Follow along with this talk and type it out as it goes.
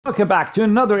Welcome back to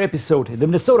another episode of the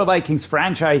Minnesota Vikings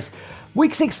franchise.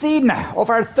 Week 16 of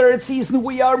our third season.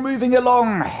 We are moving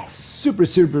along super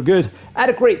good at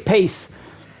a great pace.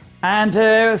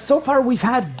 And so far we've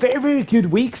had very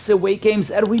good weeks, away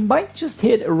games, and we might just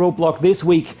hit a roadblock this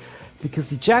week because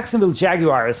the Jacksonville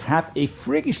Jaguars have a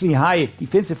freakishly high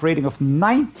defensive rating of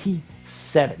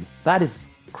 97. That is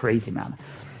crazy, man.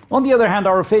 On the other hand,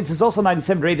 our offense is also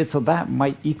 97 rated, so that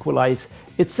might equalize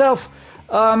itself.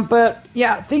 But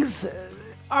yeah, things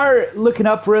are looking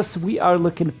up for us. We are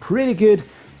looking pretty good.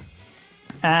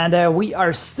 And we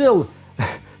are still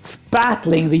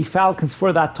battling the Falcons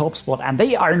for that top spot, and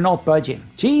they are not budging.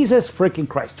 Jesus freaking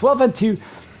Christ. 12-2.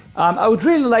 I would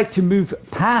really like to move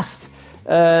past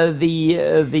the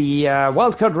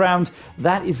wildcard round.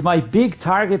 That is my big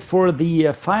target for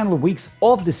the final weeks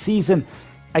of the season.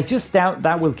 I just doubt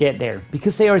that we'll get there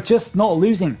because they are just not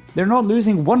losing. They're not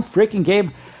losing one freaking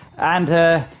game. And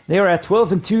they are at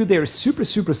 12-2. They're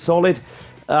super solid.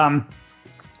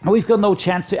 We've got no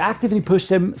chance to actively push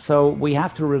them, so we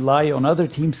have to rely on other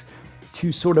teams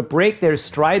to sort of break their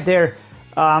stride there.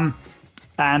 Yeah,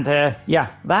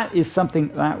 that is something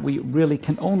that we really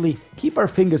can only keep our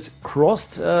fingers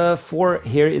crossed for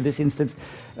here in this instance.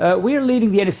 We are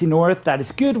leading the NFC North. That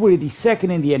is good. We're the second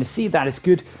in the NFC. That is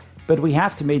good. But we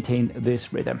have to maintain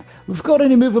this rhythm. We've got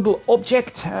an immovable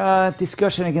object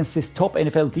discussion against this top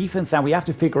NFL defense that we have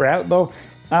to figure out, though.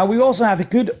 We also have a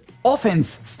good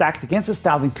offense stacked against us.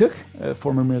 Dalvin Cook,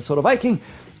 former Minnesota Viking,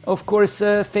 of course,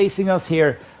 facing us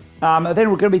here. Then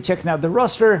we're going to be checking out the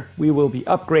roster. We will be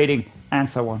upgrading and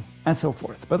so on and so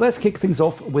forth. But let's kick things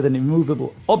off with an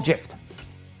immovable object.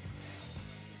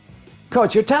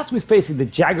 Coach, you're tasked with facing the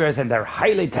Jaguars and their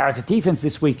highly talented defense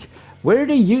this week. Where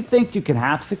do you think you can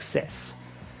have success?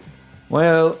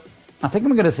 Well, I think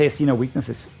I'm going to say see no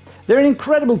weaknesses. They're an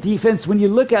incredible defense. When you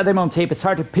look at them on tape, it's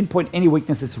hard to pinpoint any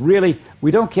weaknesses, really.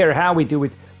 We don't care how we do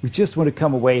it. We just want to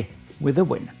come away with a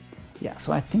win. Yeah,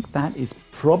 so I think that is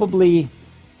probably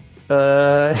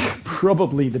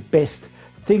the best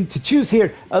thing to choose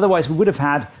here. Otherwise, we would have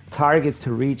had targets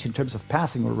to reach in terms of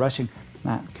passing or rushing.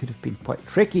 That could have been quite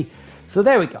tricky. So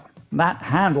there we go. That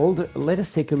handled. Let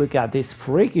us take a look at this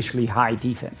freakishly high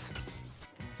defense.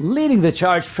 Leading the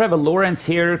charge, Trevor Lawrence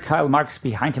here. Kyle Marks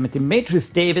behind him at Demetrius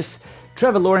Davis.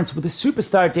 Trevor Lawrence with a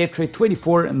superstar depth rate,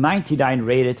 24.99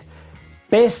 rated.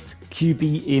 Best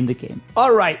QB in the game.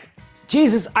 All right.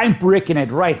 Jesus, I'm bricking it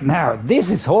right now.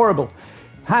 This is horrible.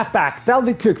 Halfback,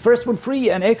 Dalvin Cook, first one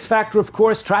free. An X Factor, of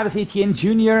course, Travis Etienne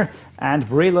Jr. and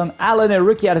Braylon Allen, a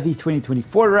rookie out of the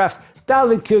 2024 draft.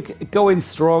 Dalvin Cook going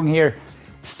strong here.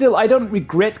 Still, I don't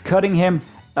regret cutting him,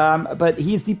 but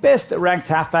he's the best ranked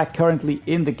halfback currently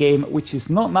in the game, which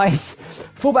is not nice.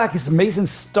 Fullback is Mason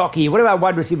Stocky. What about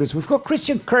wide receivers? We've got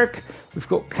Christian Kirk, we've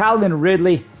got Calvin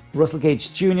Ridley, Russell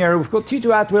Gage Jr., we've got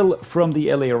Tutu Atwell from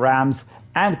the LA Rams,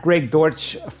 and Greg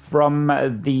Dortch from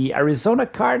the Arizona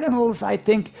Cardinals, I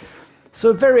think. So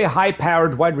a very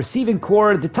high-powered wide receiving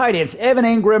core. The tight ends, Evan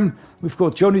Ingram, we've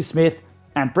got Jonnu Smith,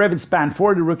 and Brevin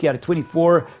Spanford, the rookie out of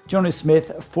 24. Jonnu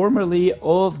Smith, formerly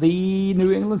of the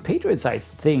New England Patriots, I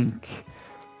think.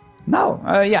 No,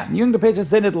 yeah, New England Patriots,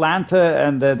 then Atlanta,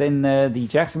 and then the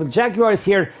Jacksonville Jaguars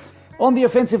here. On the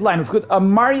offensive line, we've got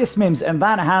Amarius Mims, and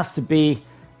that has to be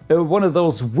one of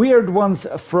those weird ones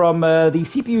from the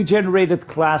CPU-generated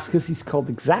class, because he's called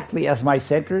exactly as my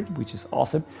center, which is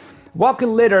awesome. Walker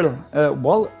Little,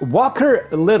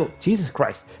 Jesus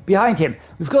Christ, behind him.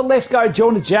 We've got left guard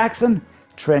Jonah Jackson,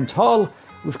 Trent Hall.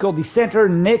 We've got the center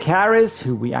Nick Harris,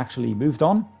 who we actually moved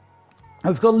on.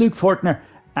 And we've got Luke Fortner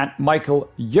and Michael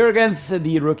Jurgens,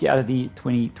 the rookie out of the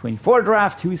 2024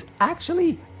 draft, who is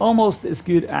actually almost as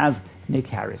good as Nick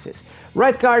Harris is.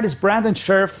 Right guard is Brandon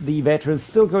Scherf, the veteran,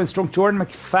 still going strong. Jordan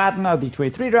McFadden out of the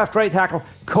 23 draft. Right tackle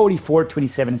Cody Ford,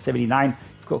 27 and 79.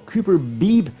 We've got Cooper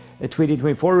Beebe, a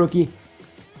 2024 rookie.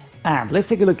 And let's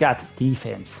take a look at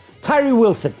defense. Tyree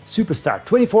Wilson, superstar,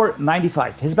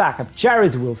 24.95. His backup,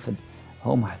 Jared Wilson.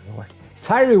 Oh my lord.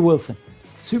 Tyree Wilson,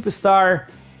 superstar,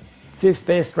 5th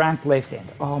best ranked left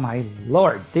end. Oh my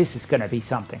lord, this is going to be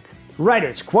something. Right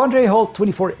edge, Quandre Holt,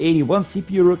 24.81.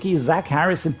 CPU rookie, Zach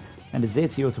Harrison, and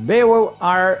Ezechio Tubewo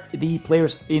are the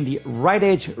players in the right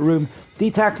edge room. D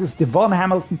tackles, Devon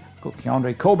Hamilton, got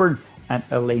DeAndre Coburn, and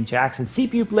Elaine Jackson.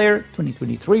 CPU player,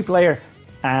 2023 player,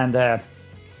 and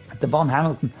Devon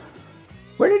Hamilton.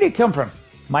 Where did he come from?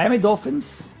 Miami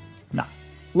Dolphins? No.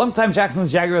 Longtime Jacksonville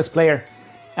Jaguars player.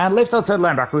 And left outside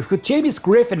linebacker, we've got Jameis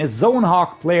Griffin, a Zone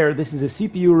Hawk player. This is a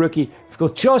CPU rookie. We've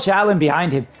got Josh Allen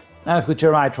behind him. And we've got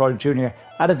Jeremiah Trotter Jr.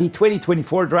 out of the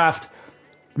 2024 draft.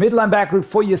 Middle linebacker,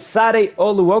 Foyesade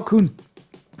Oluokun,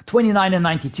 29 and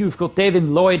 92. We've got David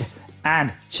Lloyd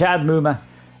and Chad Muma.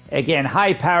 Again,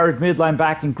 high-powered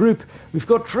mid-linebacking group. We've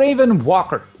got Traven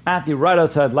Walker at the right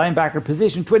outside linebacker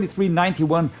position,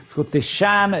 23.91. We've got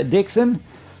Deshaun Dixon.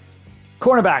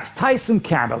 Cornerbacks, Tyson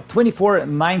Campbell,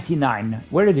 24.99.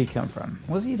 Where did he come from?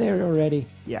 Was he there already?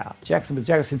 Yeah, Jacksonville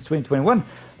Jaguars since 2021.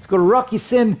 We've got Rocky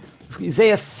Sin,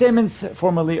 Isaiah Simmons,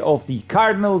 formerly of the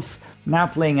Cardinals, now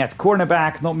playing at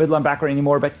cornerback, not mid linebacker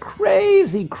anymore, but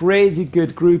crazy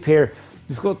good group here.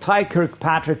 We've got Ty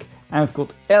Kirkpatrick and we've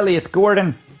got Elliot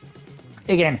Gordon.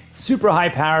 Again, super high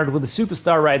powered with a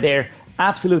superstar right there.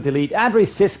 Absolute elite. Andre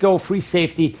Cisco, free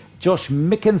safety. Josh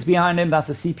Mickens behind him. That's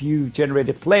a CPU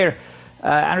generated player.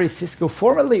 Andre Cisco,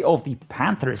 formerly of the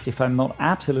Panthers, if I'm not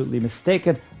absolutely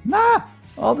mistaken. Nah,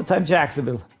 all the time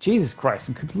Jacksonville. Jesus Christ,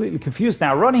 I'm completely confused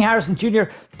now. Ronnie Harrison Jr.,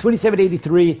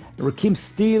 2783. Rakeem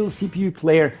Steele, CPU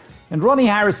player. And Ronnie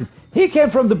Harrison, he came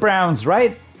from the Browns,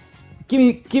 right? Give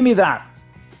me that.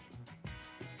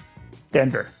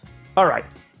 Denver. All right,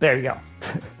 there you go.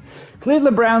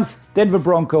 Cleveland Browns, Denver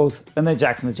Broncos, and then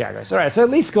Jacksonville Jaguars. All right, so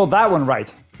at least got that one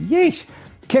right. Yeesh.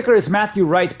 Kicker is Matthew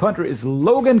Wright. Punter is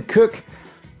Logan Cook.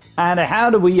 And how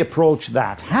do we approach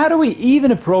that? How do we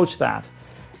even approach that?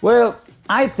 Well,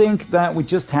 I think that we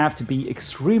just have to be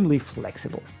extremely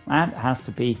flexible. That has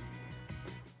to be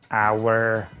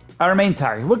our main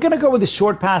target. We're going to go with the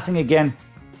short passing again.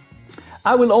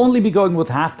 I will only be going with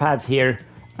half pads here.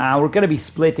 We're going to be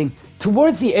splitting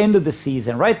towards the end of the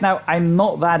season. Right now, I'm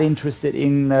not that interested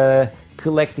in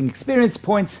collecting experience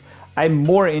points. I'm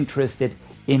more interested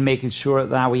in making sure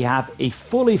that we have a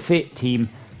fully fit team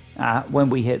when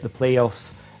we hit the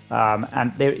playoffs.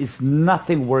 And there is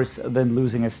nothing worse than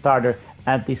losing a starter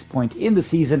at this point in the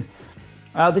season.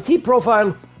 The team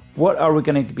profile, what are we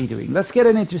going to be doing? Let's get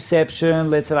an interception.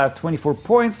 Let's allow 24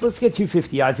 points. Let's get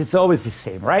 250 yards. It's always the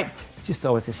same, right? It's just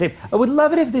always the same. I would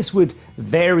love it if this would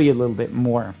vary a little bit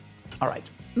more. All right,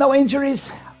 no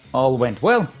injuries. All went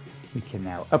well. We can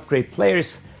now upgrade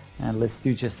players. And let's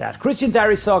do just that. Christian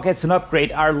Darrisaw gets an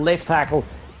upgrade. Our left tackle,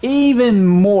 even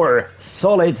more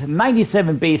solid.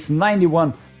 97 base,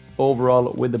 91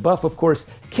 overall with the buff, of course.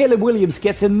 Caleb Williams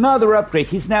gets another upgrade.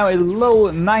 He's now a low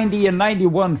 90 and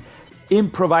 91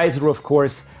 improviser, of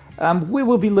course. We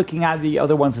will be looking at the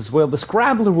other ones as well. The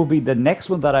Scrambler will be the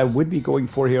next one that I would be going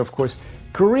for here, of course.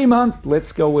 Kareem Hunt,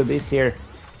 let's go with this here.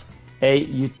 A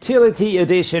utility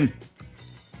addition.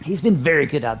 He's been very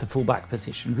good at the fullback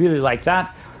position. Really like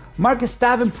that. Marcus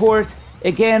Davenport,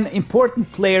 again,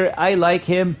 important player. I like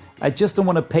him. I just don't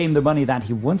want to pay him the money that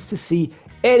he wants to see.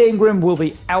 Ed Ingram will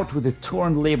be out with a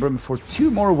torn labrum for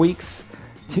 2 more weeks.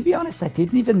 To be honest, I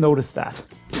didn't even notice that.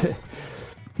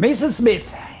 Maason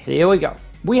Smith, here we go.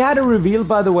 We had a reveal,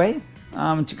 by the way.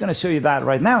 I'm just going to show you that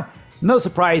right now. No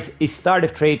surprise, a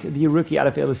startup trade, the rookie out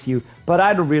of LSU, but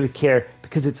I don't really care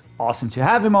because it's awesome to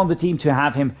have him on the team, to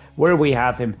have him where we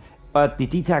have him at the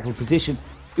D-tackle position.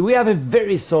 We have a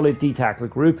very solid D-tackle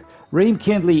group. Raheem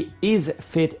Kindley is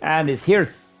fit and is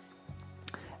here.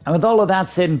 And with all of that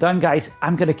said and done, guys,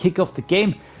 I'm going to kick off the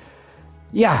game.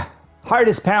 Yeah, heart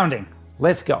is pounding.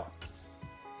 Let's go.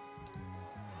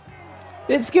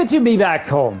 It's good to be back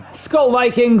home. Skull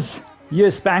Vikings,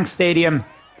 US Bank Stadium.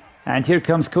 And here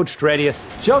comes Coach Dreddeus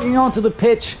jogging onto the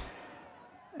pitch.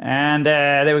 And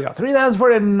there we go.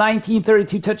 3,419,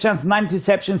 32 touchdowns, 9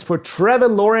 interceptions for Trevor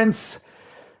Lawrence.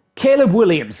 Caleb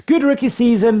Williams, good rookie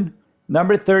season,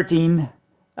 number 13.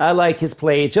 I like his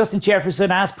play. Justin Jefferson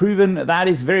has proven that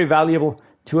is very valuable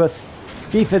to us.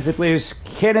 Defensive players,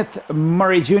 Kenneth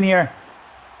Murray Jr.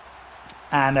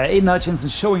 and Aiden Hutchinson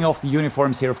showing off the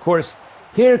uniforms here, of course.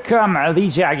 Here come the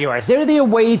Jaguars. They're the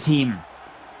away team.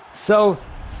 So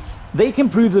they can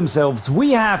prove themselves.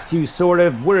 We have to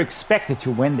we're expected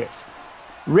to win this.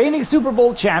 Reigning Super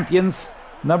Bowl champions,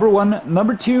 number 1,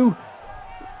 number 2.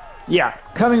 Yeah,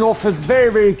 coming off a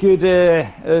very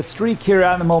good streak here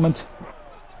at the moment.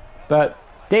 But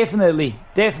definitely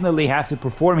have to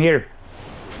perform here.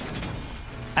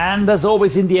 And as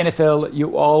always in the NFL,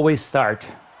 you always start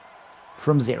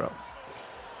from 0.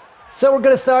 So we're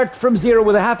going to start from 0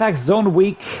 with a halfback zone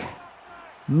week.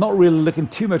 Not really looking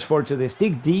too much forward to this.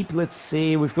 Dig deep, let's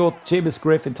see. We've got Jameis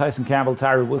Griffin, Tyson Campbell,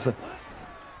 Tyree Wilson.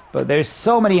 But there's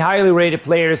so many highly rated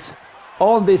players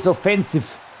on this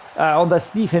offensive, on this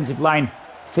defensive line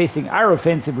facing our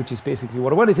offensive, which is basically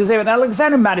what I wanted to say. But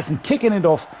Alexander Mattison kicking it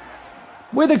off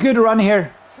with a good run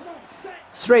here.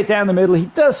 Straight down the middle. He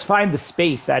does find the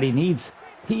space that he needs.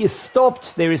 He is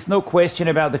stopped. There is no question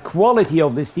about the quality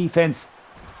of this defense.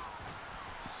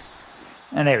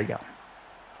 And there we go.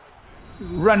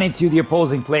 Run into the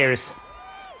opposing players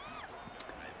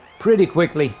pretty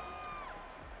quickly.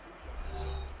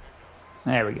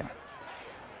 There we go.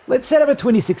 Let's set up a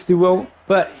 26 duo,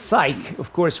 but psych,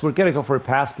 of course, we're going to go for a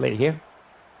pass play here.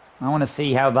 I want to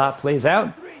see how that plays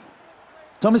out.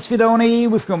 Thomas Fidone,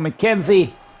 we've got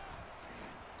McKenzie.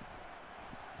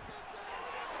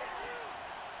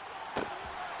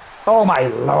 Oh my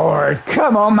lord,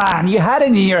 come on man, you had it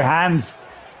in your hands.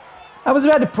 I was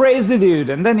about to praise the dude,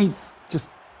 and then he just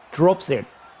drops it.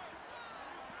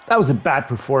 That was a bad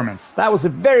performance. That was a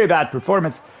very bad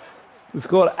performance. We've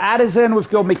got Addison, we've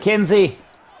got McKenzie.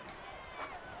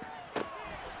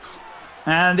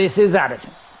 And this is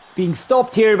Addison. Being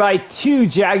stopped here by 2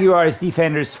 Jaguars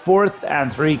defenders, 4th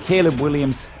and 3, Caleb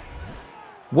Williams.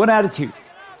 1 out of 2.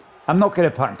 I'm not going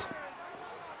to punt.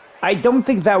 I don't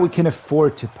think that we can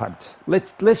afford to punt.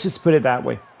 Let's just put it that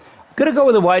way. I'm going to go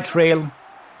with a wide trail.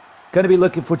 Going to be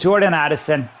looking for Jordan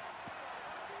Addison.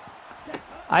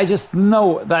 I just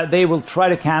know that they will try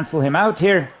to cancel him out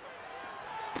here.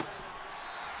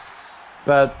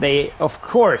 But they, of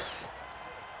course,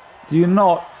 do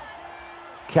not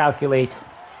calculate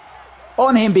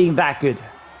on him being that good.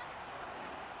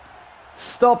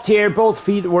 Stopped here, both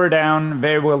feet were down.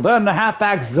 Very well done. The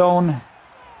halfback zone.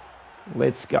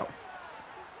 Let's go.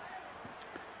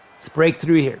 Let's break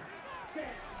through here.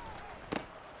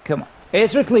 Come on.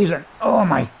 Ezra Cleveland. Oh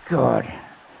my god.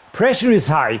 Pressure is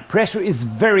high. Pressure is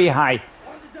very high.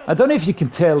 I don't know if you can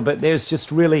tell, but there's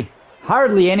just really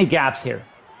hardly any gaps here.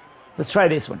 Let's try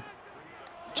this one.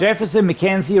 Jefferson,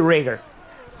 McKenzie, Rager.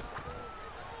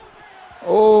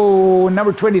 Oh,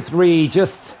 number 23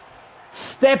 just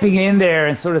stepping in there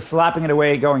and sort of slapping it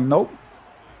away, going, nope,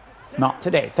 not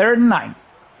today. 3rd and 9.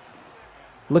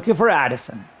 Looking for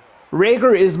Addison.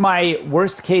 Rager is my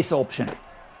worst case option.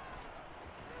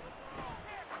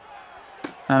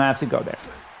 And I have to go there.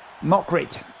 Not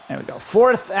great. There we go.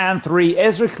 4th and 3.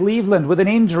 Ezra Cleveland with an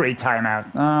injury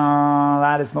timeout.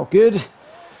 That is not good.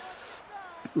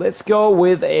 Let's go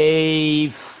with a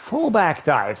fullback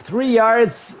dive. 3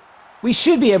 yards. We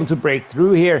should be able to break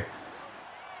through here.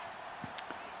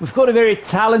 We've got a very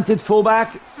talented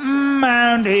fullback.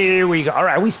 And here we go. All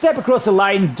right, we step across the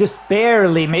line, just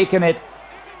barely making it.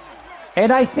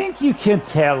 And I think you can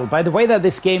tell by the way that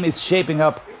this game is shaping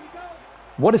up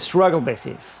what a struggle this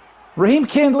is. Raheem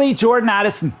Kindley, Jordan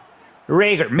Addison,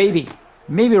 Rager, maybe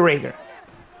Rager.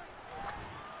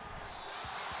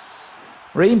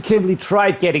 Raheem Kindley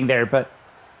tried getting there, but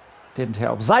didn't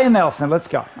help. Zion Nelson, let's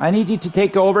go. I need you to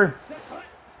take over.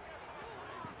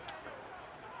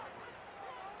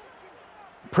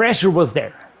 Pressure was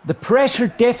there. The pressure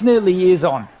definitely is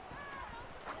on.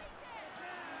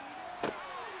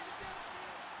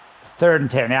 3rd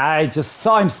and 10. I just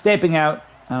saw him stepping out,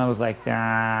 and I was like,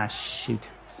 ah, shoot.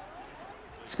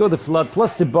 Let's go the flood.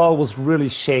 Plus, the ball was really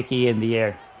shaky in the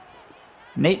air.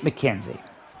 Nate McKenzie.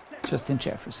 Justin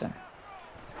Jefferson.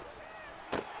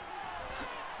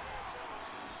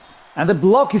 And the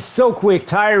block is so quick.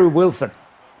 Tyree Wilson.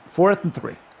 4th and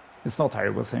 3. It's not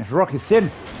Tyree Wilson. It's Rocky Sin.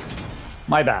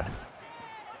 My bad.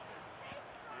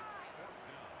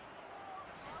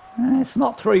 It's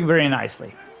not throwing very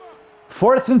nicely.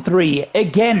 4th and 3.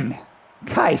 Again.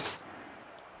 Guys,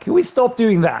 can we stop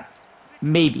doing that?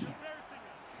 Maybe.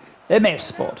 A mesh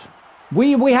spot.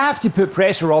 We have to put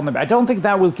pressure on them. I don't think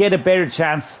that will get a better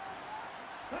chance.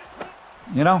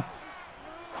 You know?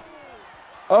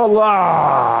 Oh,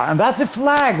 wow. And that's a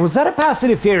flag. Was that a pass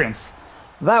interference?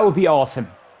 That would be awesome.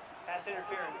 Pass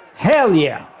interference. Hell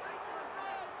yeah.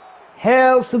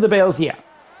 Hells to the bells, yeah.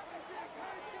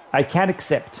 I can't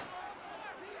accept.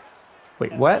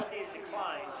 Wait, what?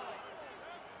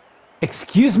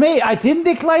 Excuse me? I didn't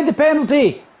decline the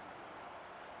penalty.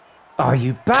 Oh,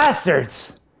 you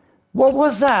bastards. What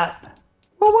was that?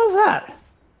 What was that?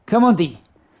 Come on, D.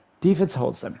 Defense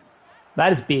holds them.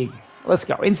 That is big. Let's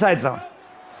go. Inside zone.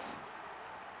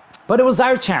 But it was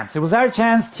our chance. It was our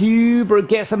chance to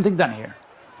get something done here.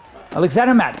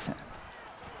 Alexander Madison.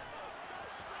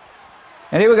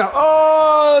 And here we go.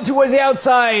 Oh, towards the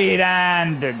outside.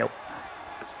 And no.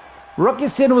 Rocky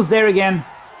Sin was there again.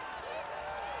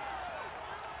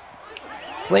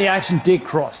 Play action, dig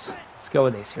cross. Let's go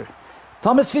with this here.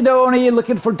 Thomas Fidone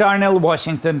looking for Darnell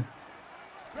Washington.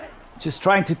 Just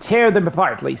trying to tear them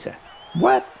apart, Lisa.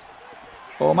 What?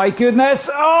 Oh my goodness.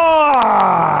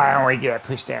 Oh, we get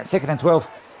pushed down. 2nd and 12.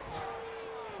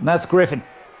 And that's Griffin.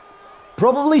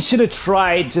 Probably should have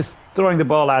tried just throwing the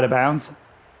ball out of bounds.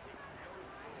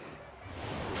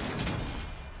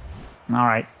 All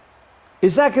right.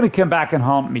 Is that going to come back and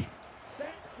haunt me?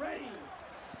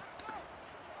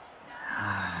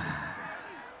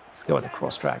 Let's go with the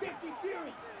cross track.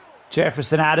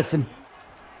 Jefferson, Addison.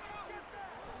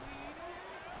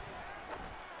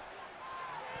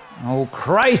 Oh,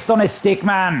 Christ on a stick,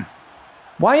 man.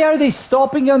 Why are they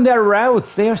stopping on their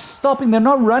routes? They are stopping. They're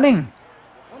not running.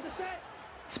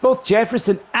 It's both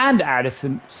Jefferson and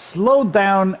Addison slowed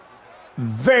down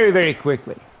very, very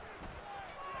quickly.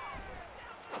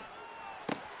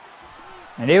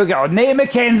 And here we go. Nate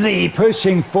McKenzie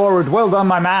pushing forward. Well done,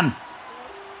 my man.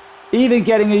 Even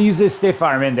getting a user stiff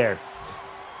arm in there.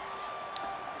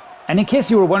 And in case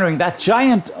you were wondering, that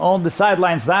giant on the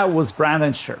sidelines, that was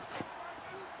Brandon Scherf.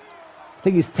 I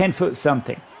think he's 10 foot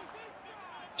something.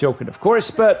 Joking, of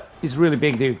course, but he's a really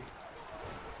big dude.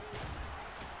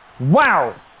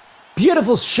 Wow!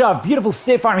 Beautiful shove, beautiful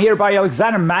stiff arm here by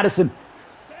Alexander Mattison.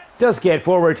 Does get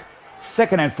forward.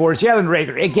 2nd and 4. Jalen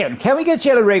Reagor. Again, can we get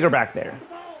Jalen Reagor back there?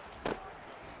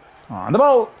 On the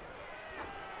ball.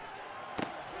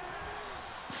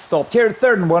 Stopped here.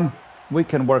 3rd and 1. We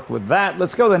can work with that.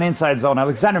 Let's go to an inside zone.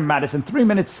 Alexander Mattison. 3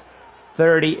 minutes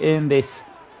 30 in this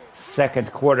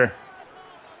 2nd quarter.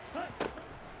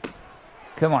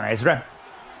 Come on, Ezra.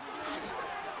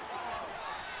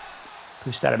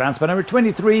 Push that bounce by number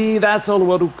 23. That's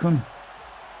Oluwadokun.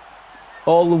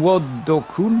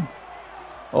 Oludokun.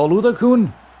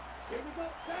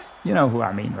 You know who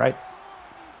I mean, right?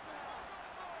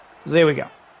 So there we go.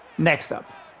 Next up.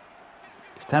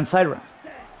 Left-hand side run.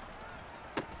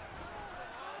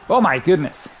 Oh my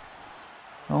goodness.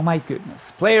 Oh my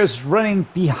goodness. Players running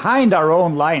behind our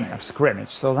own line of scrimmage.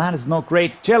 So that is not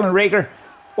great. Jalen Reagor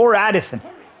or Addison.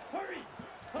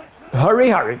 Hurry,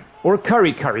 hurry. Or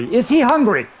Curry. Is he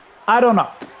hungry? I don't know.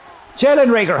 Jalen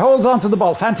Reagor holds on to the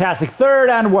ball. Fantastic. 3rd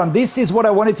and 1. This is what I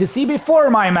wanted to see before,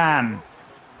 my man.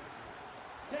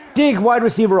 Dig wide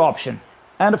receiver option.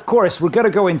 And of course, we're going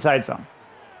to go inside zone.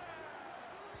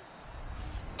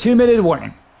 2-minute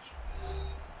warning.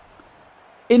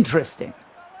 Interesting.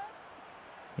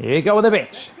 Here you go with the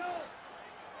bench.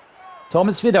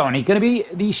 Thomas Fidoni going to be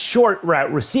the short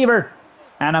route receiver.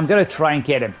 And I'm going to try and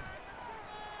get him.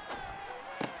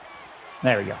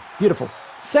 There we go. Beautiful.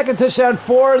 2nd touchdown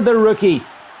for the rookie.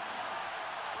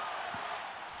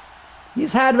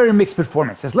 He's had very mixed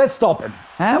performances. Let's stop him.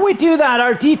 And we do that.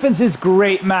 Our defense is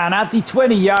great, man. At the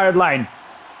 20-yard line.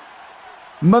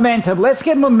 Momentum. Let's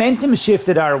get momentum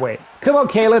shifted our way. Come on,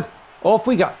 Caleb. Off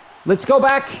we go. Let's go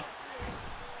back.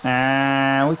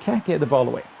 And we can't get the ball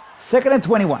away. 2nd and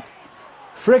 21.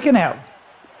 Frickin' hell.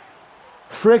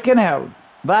 Frickin' hell.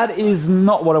 That is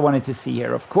not what I wanted to see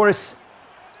here, of course.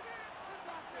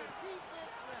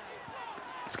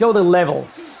 Let's go to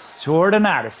levels. Jordan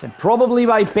Addison. Probably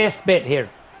my best bet here.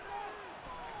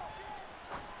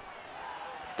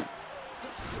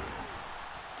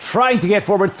 Trying to get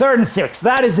forward. 3rd and 6.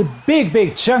 That is a big,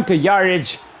 big chunk of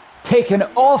yardage taken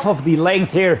off of the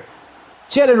length here.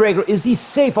 Jalen Reagor is the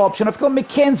safe option. I've got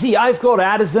McKenzie. I've got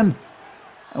Addison.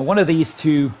 And one of these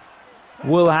two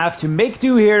will have to make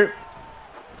do here.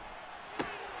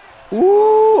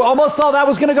 Ooh, almost thought that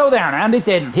was going to go down, and it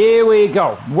didn't. Here we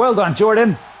go. Well done,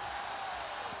 Jordan.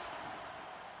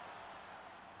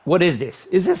 What is this?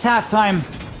 Is this halftime?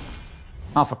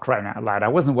 Oh, for crying out loud. I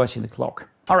wasn't watching the clock.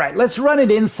 All right, let's run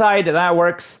it inside. That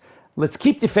works. Let's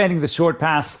keep defending the short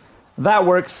pass. That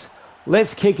works.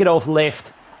 Let's kick it off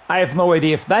left. I have no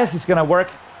idea if this is going to work,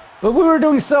 but we were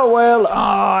doing so well. Oh,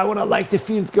 I would have liked a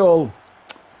field goal.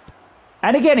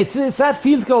 And again, it's that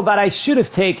field goal that I should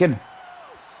have taken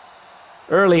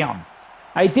early on.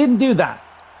 I didn't do that.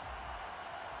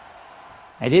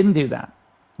 I didn't do that.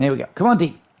 There we go. Come on,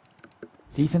 D.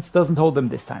 Defense doesn't hold them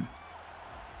this time.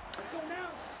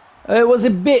 It was a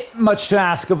bit much to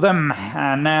ask of them.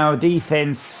 And now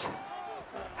defense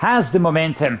has the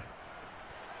momentum.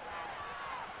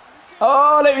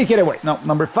 Oh, let me get away. No,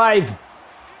 number 5.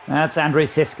 That's Andre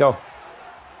Sisco.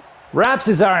 Wraps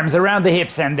his arms around the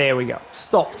hips, and there we go.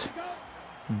 Stopped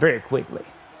very quickly.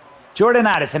 Jordan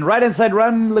Addison, right inside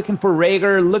run, looking for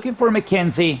Reagor, looking for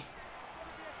McKenzie.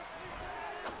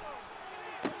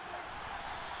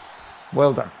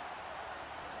 Well done.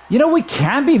 You know, we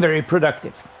can be very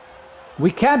productive.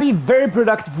 We can be very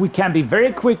productive. We can be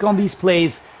very quick on these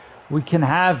plays. We can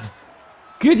have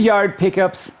good yard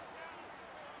pickups.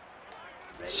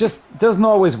 It just doesn't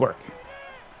always work.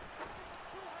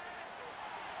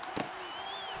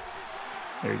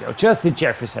 There we go, Justin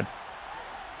Jefferson.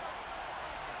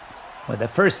 With the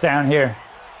first down here.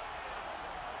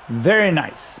 Very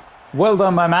nice. Well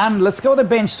done, my man. Let's go to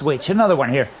bench switch. Another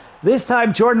one here. This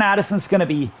time, Jordan Addison's going to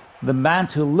be the man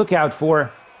to look out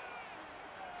for.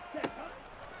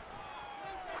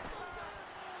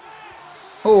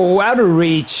 Oh, out of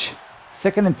reach.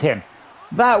 2nd and 10.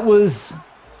 That was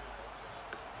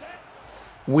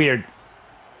weird.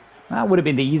 That would have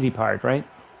been the easy part, right?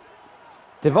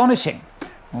 Devonishing.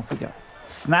 Off we go.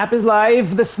 Snap is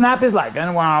live. The snap is live.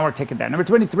 And wow, we're taking down. Number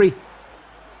 23.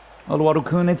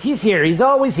 Oluwadokun. And he's here. He's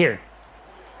always here.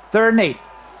 3rd and 8.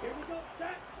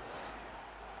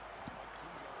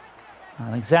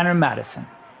 Alexander Mattison.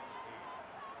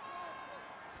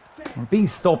 We're being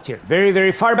stopped here. Very,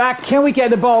 very far back. Can we get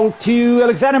the ball to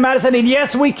Alexander Mattison? And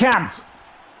yes, we can.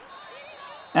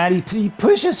 And he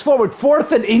pushes forward.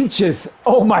 4th and inches.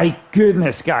 Oh my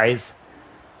goodness, guys.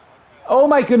 Oh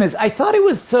my goodness. I thought it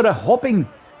was sort of hopping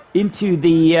into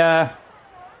the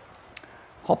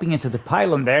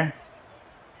pylon there.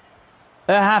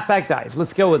 A halfback dive.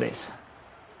 Let's go with this.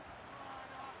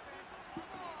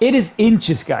 It is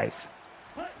inches, guys.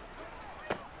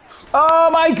 Oh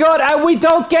my god, and we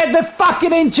don't get the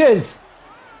fucking inches!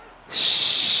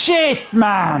 Shit,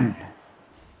 man!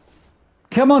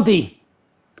 Come on, D.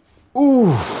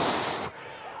 Oof.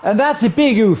 And that's a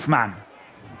big oof, man.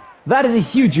 That is a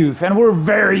huge oof, and we're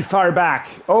very far back.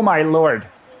 Oh my lord.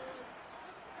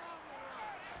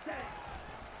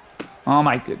 Oh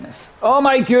my goodness. Oh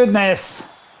my goodness!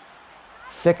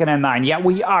 2nd and 9. Yeah,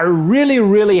 we are really,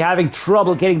 really having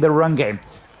trouble getting the run game.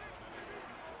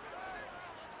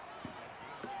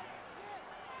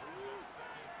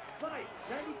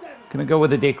 Gonna go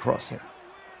with the day cross here.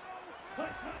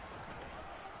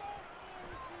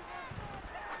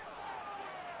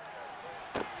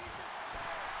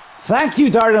 Thank you,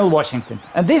 Darnell Washington.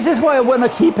 And this is why I want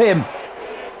to keep him.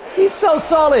 He's so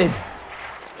solid.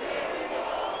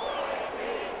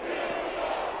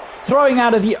 Throwing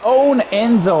out of the own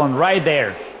end zone right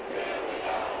there.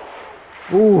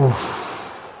 Ooh.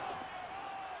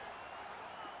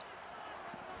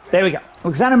 There we go.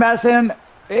 Alexander Mattison.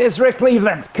 It's Rick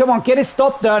Cleveland. Come on, get his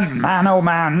stop done. Man, oh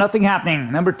man, nothing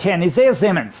happening. Number 10, Isaiah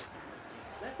Simmons.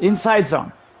 Inside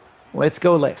zone. Let's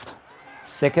go left.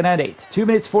 2nd and 8. 2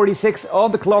 minutes 46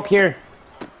 on the clock here.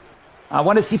 I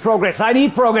want to see progress. I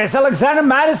need progress. Alexander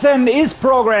Mattison is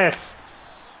progress.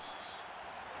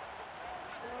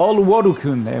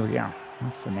 Oluwadokun. There we go.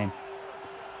 That's the name.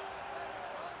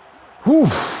 Whew.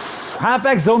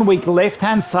 Halfback zone weak.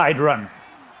 Left-hand side run.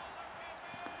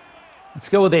 Let's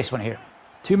go with this one here.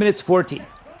 2 minutes 14.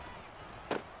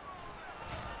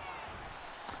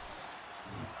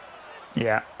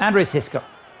 Yeah, Andre Cisco.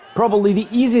 Probably the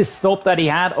easiest stop that he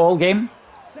had all game.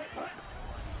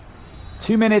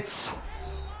 2 minutes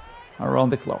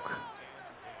around the clock.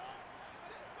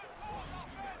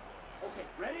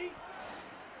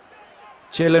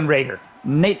 Jalen Rager.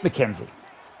 Nate McKenzie.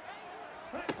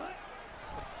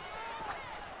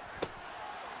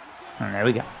 And there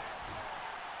we go.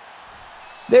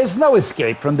 There's no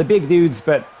escape from the big dudes,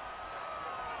 but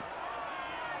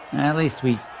at least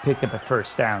we pick up a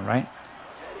 1st down, right?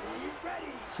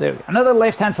 So another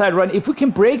left-hand side run. If we can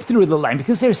break through the line,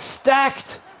 because they're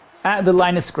stacked at the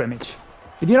line of scrimmage.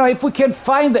 But you know, if we can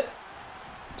find the...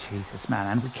 Jesus, man,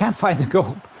 and we can't find the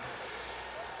goal.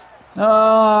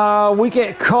 We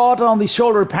get caught on the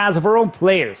shoulder pads of our own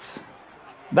players.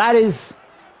 That is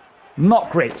not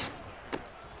great.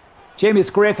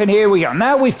 Jameis Griffin, here we go.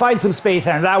 Now we find some space,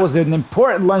 and that was an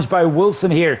important lunge by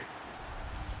Wilson here.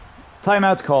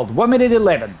 Timeout called. 1 minute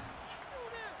 11.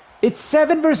 It's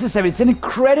 7 versus 7. It's an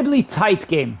incredibly tight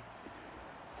game.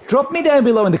 Drop me down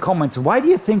below in the comments. Why do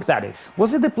you think that is?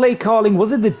 Was it the play calling?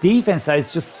 Was it the defense that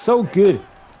is just so good?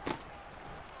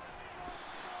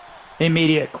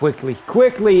 Immediate, quickly.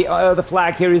 The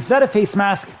flag here. Is that a face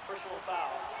mask?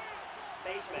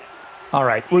 All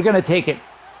right, we're going to take it.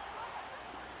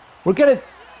 We're going to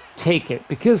take it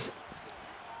because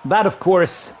that, of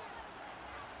course,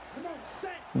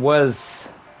 was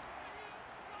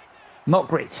not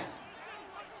great.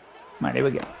 Right, here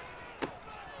we go.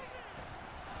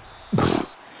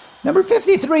 Number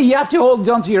 53, you have to hold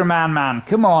on to your man.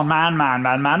 Come on,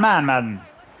 man.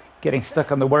 Getting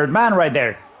stuck on the word man right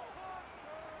there.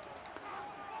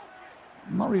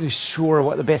 I'm not really sure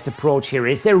what the best approach here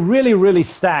is. They're really, really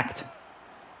stacked.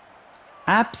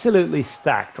 Absolutely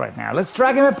stacked right now. Let's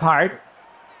drag him apart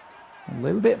a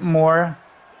little bit more.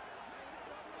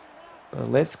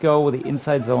 But let's go with the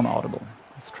inside zone audible.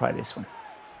 Let's try this one.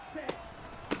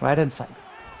 Right inside.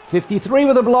 53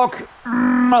 with a block.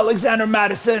 Alexander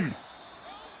Mattison.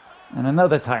 And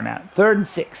another timeout. 3rd and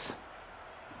 6.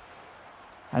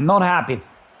 I'm not happy.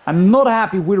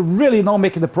 We're really not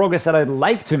making the progress that I'd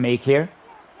like to make here.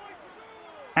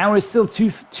 And we're still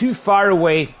too far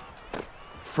away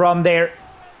from there.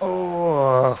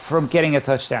 Oh, from getting a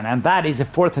touchdown. And that is a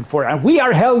 4th and 4. And we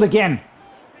are held again.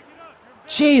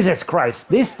 Jesus Christ.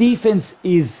 This defense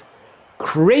is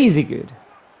crazy good.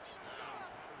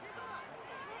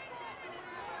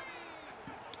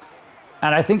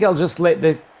 And I think I'll just let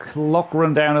the clock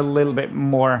run down a little bit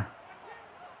more.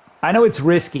 I know it's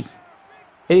risky.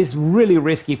 It is really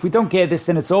risky. If we don't get this,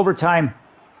 then it's overtime.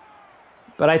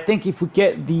 But I think if we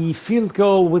get the field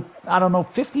goal with, I don't know,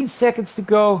 15 seconds to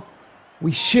go,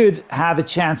 we should have a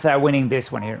chance at winning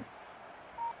this one here.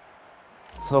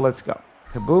 So let's go.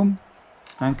 Kaboom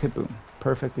and kaboom.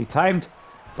 Perfectly timed.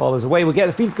 Ball is away. We get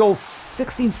a field goal.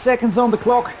 16 seconds on the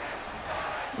clock.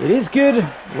 It is good.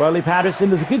 Riley Patterson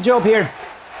does a good job here.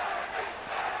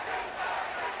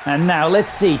 And now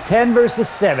let's see. 10 versus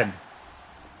 7.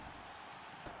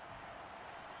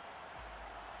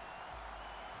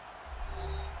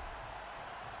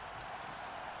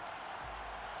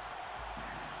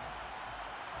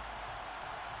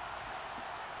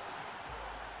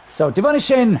 So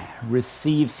DeWayne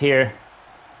receives here.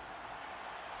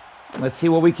 Let's see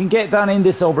what we can get done in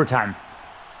this overtime.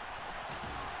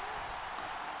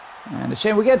 And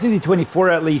Shane, we get to the 24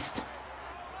 at least.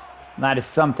 That is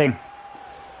something.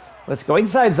 Let's go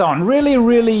inside zone. Really,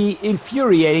 really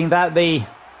infuriating that they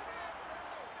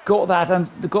got that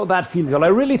and got that field goal. I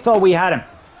really thought we had him.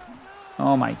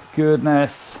 Oh my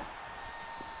goodness.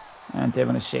 And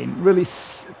DeWayne really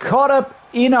caught up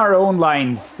in our own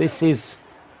lines. This is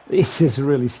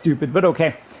really stupid, but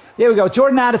okay. Here we go.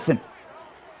 Jordan Addison.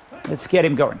 Let's get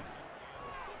him going.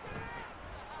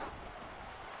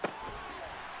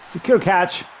 Secure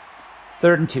catch.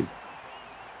 3rd and 2.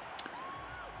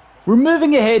 We're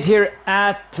moving ahead here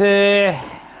at,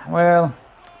 well,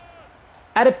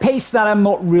 at a pace that I'm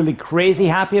not really crazy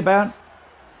happy about.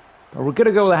 But we're going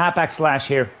to go with a halfback slash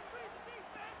here.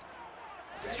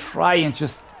 Let's try and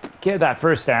just get that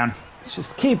first down. Let's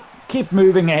just keep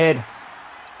moving ahead.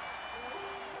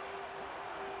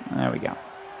 There we go.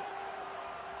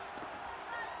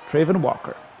 Trayvon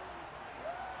Walker.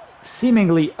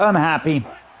 Seemingly unhappy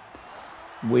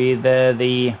with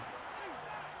the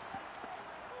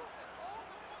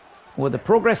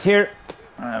progress here.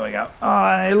 There we go.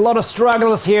 A lot of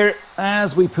struggles here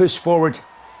as we push forward.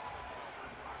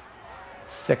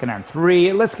 2nd and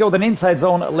 3. Let's go then inside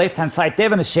zone, left-hand side.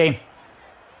 DeWayne.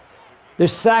 They're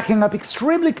stacking up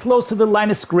extremely close to the line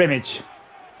of scrimmage.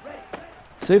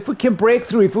 So if we can break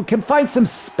through, if we can find some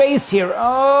space here.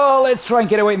 Oh, let's try and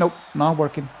get away. Nope, not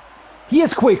working. He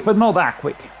is quick, but not that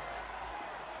quick.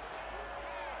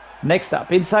 Next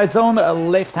up, inside zone,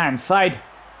 left-hand side.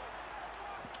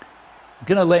 I'm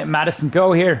gonna let Madison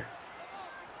go here.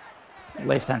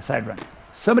 Left-hand side run.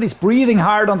 Somebody's breathing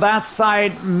hard on that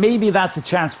side. Maybe that's a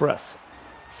chance for us.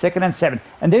 2nd and 7.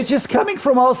 And they're just coming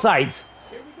from all sides.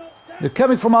 They're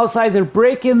coming from all sides. They're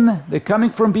breaking. They're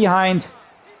coming from behind.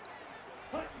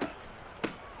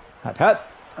 Hut.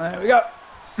 There we go.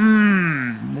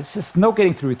 There's just no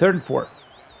getting through. 3rd and 4.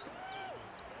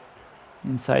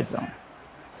 Inside zone.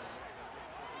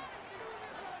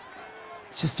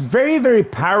 It's just very, very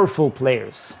powerful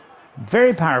players.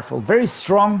 Very powerful. Very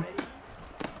strong.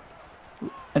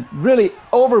 And really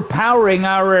overpowering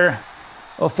our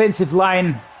offensive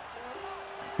line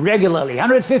regularly.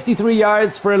 153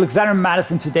 yards for Alexander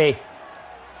Mattison today.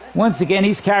 Once again,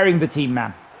 he's carrying the team,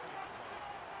 man.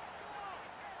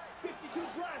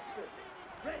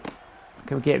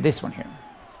 Can we get this one here?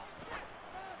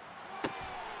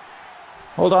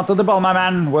 Hold on to the ball, my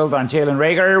man. Well done, Jalen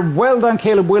Reagor. Well done,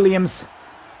 Caleb Williams.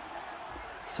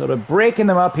 So they're breaking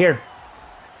them up here.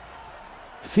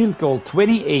 Field goal,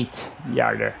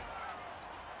 28-yarder.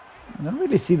 I don't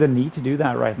really see the need to do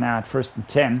that right now at 1st and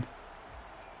 10.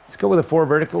 Let's go with the 4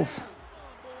 verticals.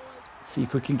 Let's see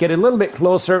if we can get a little bit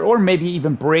closer or maybe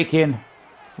even break in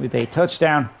with a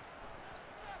touchdown.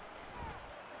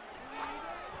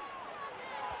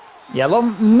 Yeah,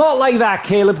 not like that,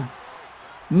 Caleb.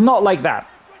 Not like that.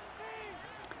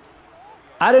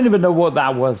 I don't even know what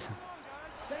that was.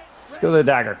 Let's go to the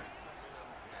dagger.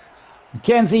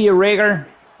 Mackenzie, Reagor.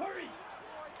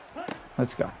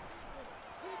 Let's go.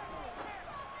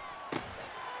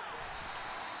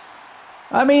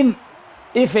 I mean,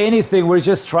 if anything, we're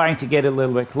just trying to get a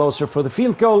little bit closer for the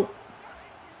field goal.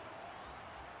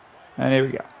 And here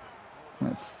we go.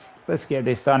 Let's get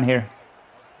this done here.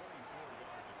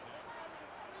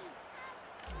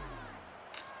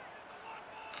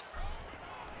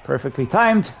 Perfectly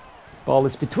timed. Ball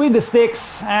is between the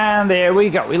sticks, and there we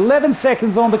go. 11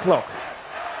 seconds on the clock.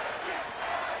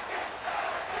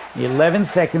 11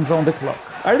 seconds on the clock.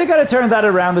 Are they going to turn that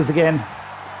around again,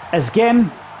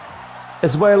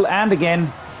 as well, and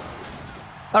again?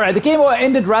 All right, the game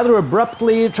ended rather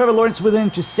abruptly. Trevor Lawrence with an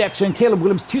interception. Caleb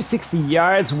Williams, 260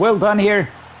 yards. Well done here.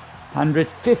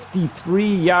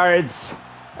 153 yards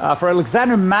for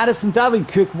Alexander Mattison. Dalvin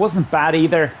Cook wasn't bad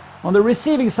either. On the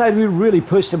receiving side, we really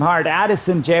pushed him hard.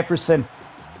 Addison, Jefferson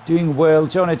doing well.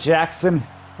 Jonah Jackson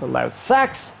allowed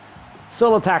sacks.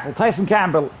 Solo tackle, Tyson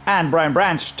Campbell and Brian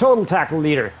Branch. Total tackle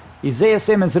leader, Isaiah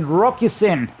Simmons and Rock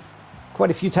Ya-Sin.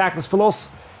 Quite a few tackles for loss.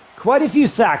 Quite a few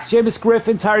sacks. Jameis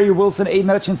Griffin, Tyree Wilson, Aiden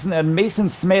Hutchinson and Maason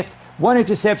Smith. 1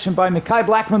 interception by Mekhi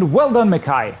Blackmon. Well done,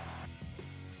 Mekhi.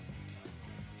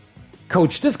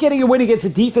 Coach, does getting a win against a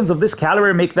defense of this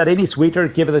caliber make that any sweeter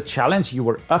given the challenge you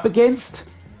were up against?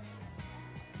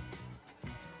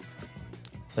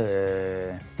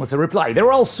 What's the reply?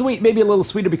 They're all sweet, maybe a little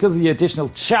sweeter because of the additional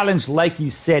challenge like you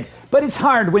said. But it's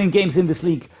hard winning games in this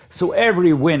league, so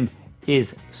every win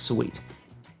is sweet.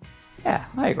 Yeah,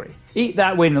 I agree. Eat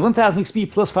that win. 1000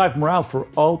 XP plus 5 morale for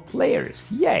all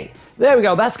players. Yay. There we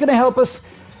go. That's going to help us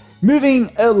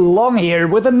moving along here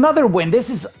with another win. This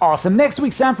is awesome. Next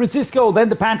week, San Francisco, then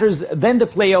the Panthers, then the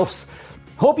playoffs.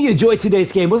 Hope you enjoyed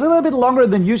today's game. It was a little bit longer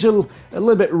than usual, a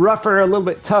little bit rougher, a little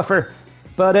bit tougher.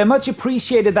 But much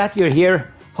appreciated that you're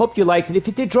here. Hope you liked it. If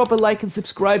you did, drop a like and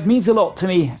subscribe. Means a lot to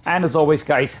me. And as always,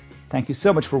 guys, thank you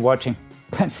so much for watching.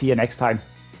 And see you next time.